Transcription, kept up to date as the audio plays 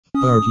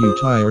Are you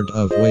tired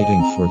of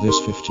waiting for this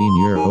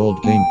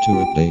 15-year-old game to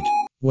update?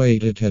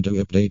 Wait, it had to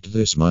update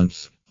this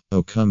month.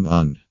 Oh, come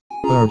on.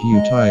 Are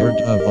you tired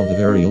of all the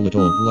very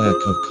little lack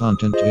of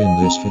content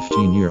in this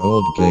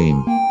 15-year-old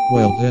game?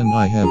 Well, then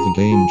I have the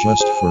game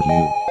just for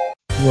you.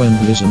 One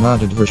is a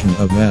modded version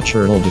of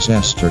Natural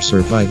Disaster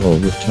Survival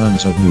with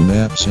tons of new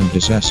maps and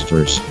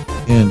disasters.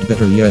 And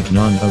better yet,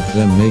 none of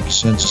them make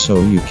sense,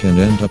 so you can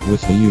end up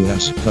with the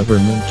US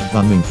government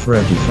bombing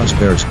Freddy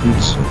Fazbear's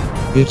Pizza.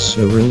 It's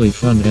a really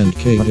fun and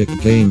chaotic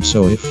game,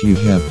 so if you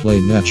have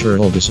played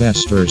Natural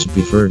Disasters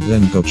before,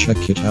 then go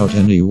check it out.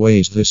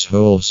 Anyways, this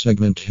whole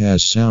segment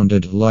has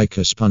sounded like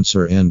a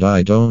sponsor and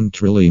I don't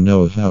really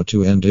know how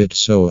to end it,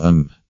 so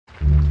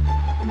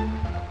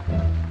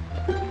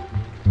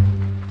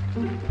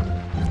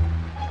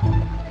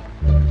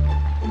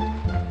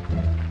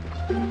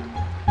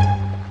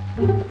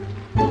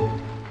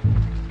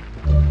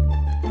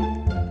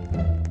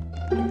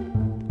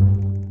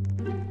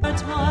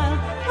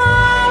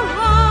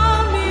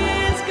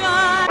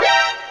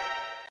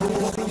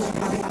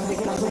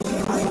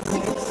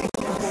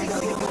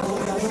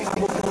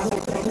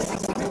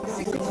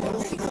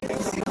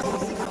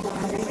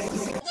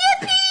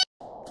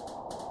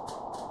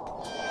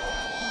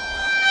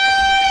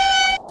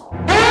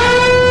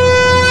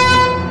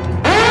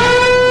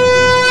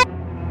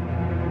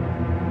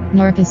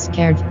Norp is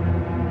scared.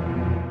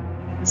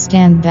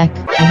 Stand back,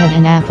 I have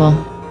an apple.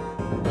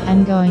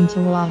 I'm going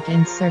to walk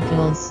in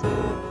circles.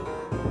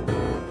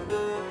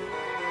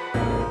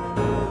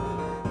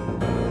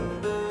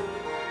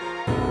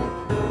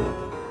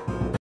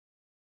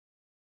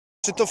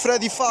 Czy to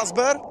Freddy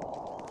Fazbear?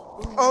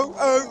 Oh, oh,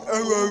 oh,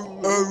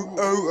 oh, oh,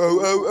 oh, oh,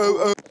 oh, oh,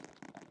 oh.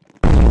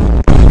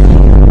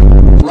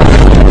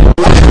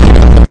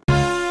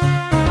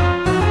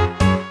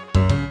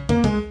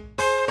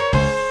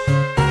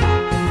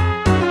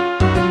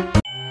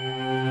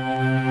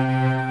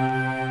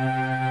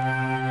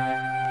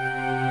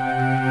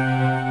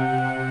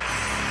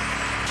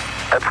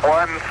 It's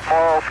one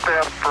small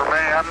step for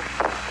man,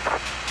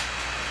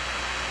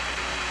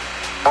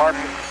 one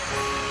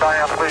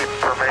giant leap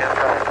for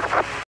mankind.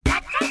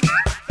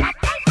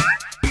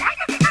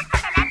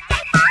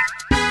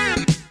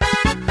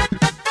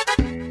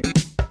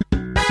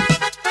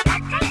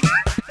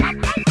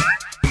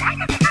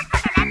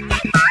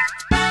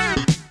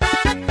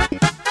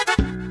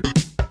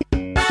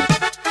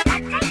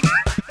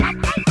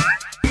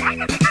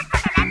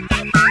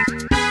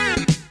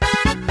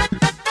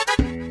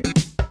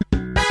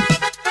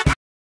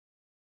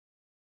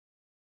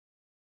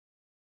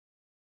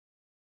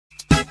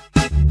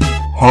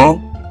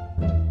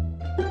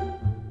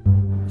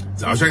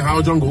早上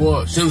好，中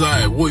国！现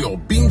在我有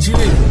冰淇淋，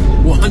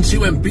我很喜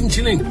欢冰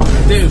淇淋，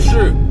但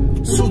是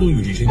速度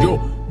与激情就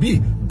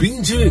比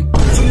冰淇淋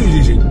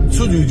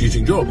速度与激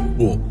情就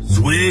我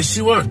最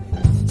喜欢。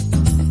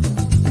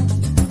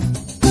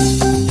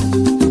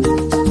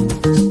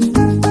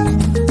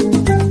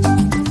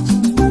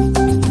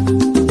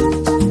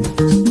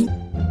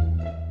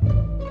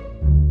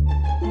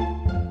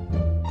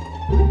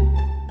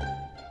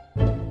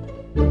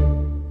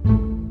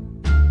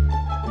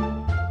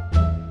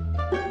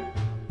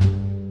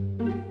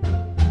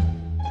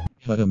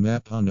But a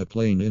map on a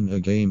plane in a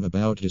game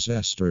about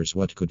disasters,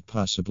 what could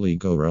possibly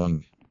go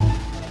wrong?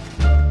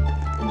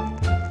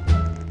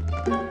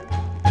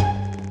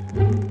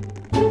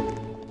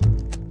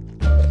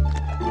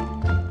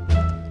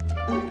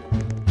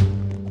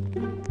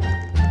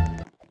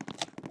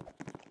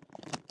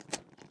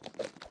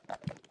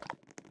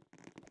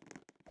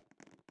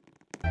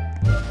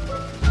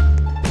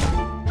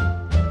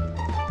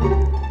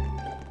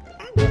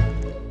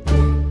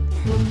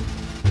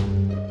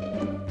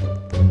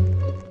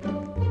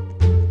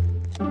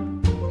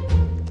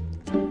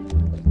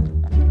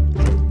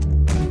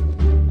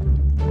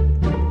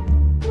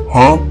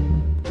 Huh?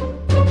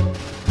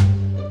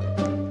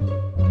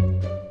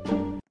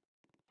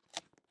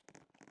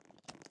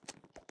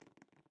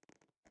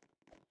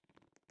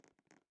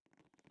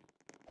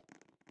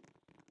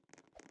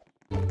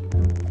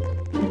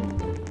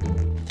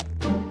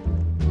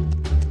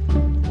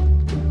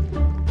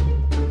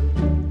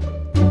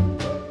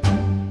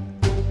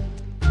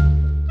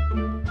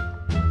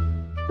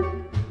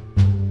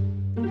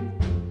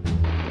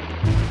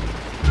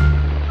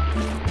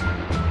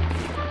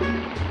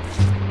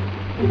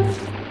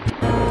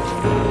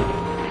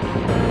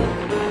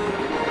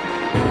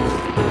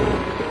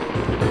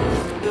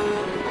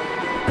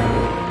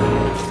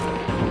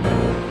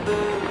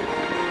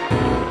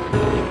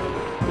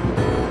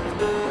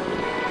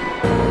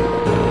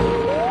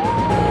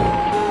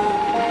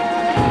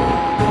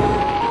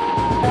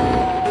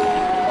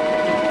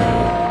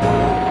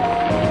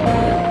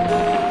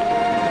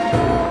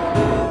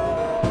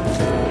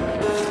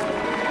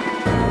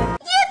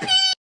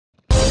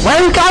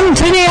 Welcome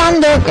to the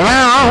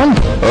underground.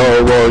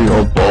 Oh,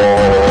 well,